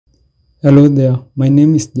Hello there, my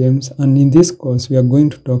name is James, and in this course we are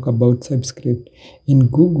going to talk about Typescript. In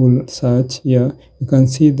Google search here, you can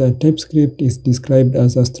see that Typescript is described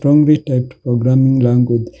as a strongly typed programming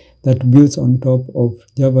language that builds on top of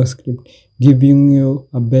JavaScript, giving you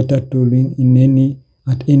a better tooling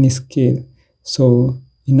at any scale. So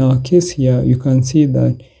in our case here, you can see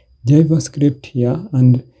that JavaScript here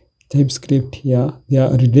and TypeScript here, they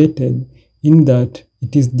are related in that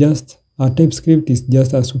TypeScript is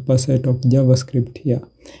just a superset of JavaScript here.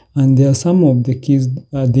 And there are some of the key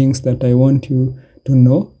things that I want you to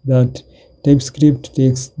know, that TypeScript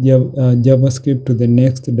takes JavaScript to the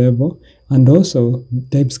next level, and also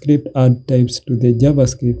TypeScript adds types to the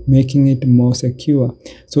JavaScript, making it more secure.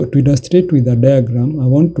 So to illustrate with a diagram, I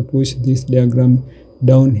want to push this diagram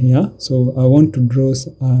down here. So I want to draw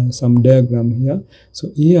some diagram here. So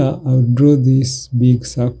here I'll draw this big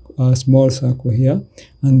circle, small circle here,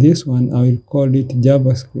 and this one I will call it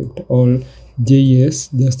JavaScript or JS,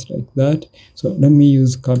 just like that. So let me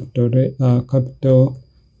use capital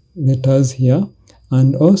letters here,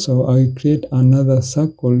 and also I will create another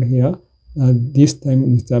circle here. This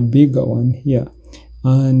time it's a bigger one here,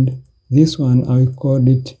 and this one I will call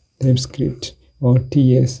it TypeScript or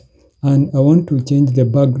TS. And I want to change the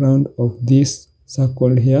background of this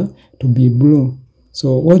circle here to be blue.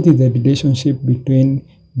 So what is the relationship between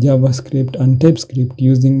JavaScript and TypeScript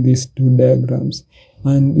using these two diagrams?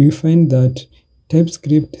 And you find that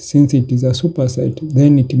TypeScript, since it is a superset,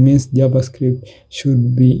 then it means JavaScript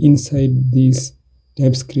should be inside this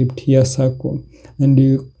TypeScript here circle.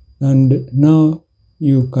 And now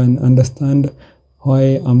you can understand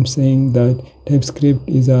why I'm saying that TypeScript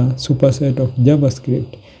is a superset of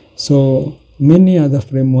JavaScript. So many other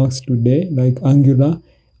frameworks today, like Angular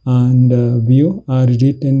and Vue, are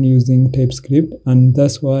written using TypeScript, and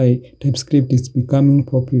that's why TypeScript is becoming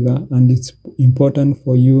popular, and it's important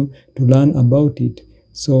for you to learn about it.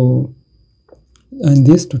 So in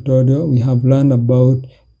this tutorial, we have learned about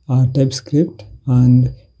TypeScript,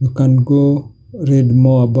 and you can go read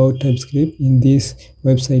more about TypeScript in this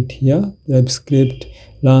website here,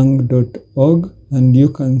 typescriptlang.org, and you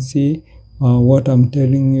can see what I'm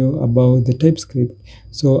telling you about the TypeScript.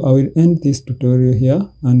 So I will end this tutorial here,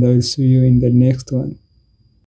 and I will see you in the next one.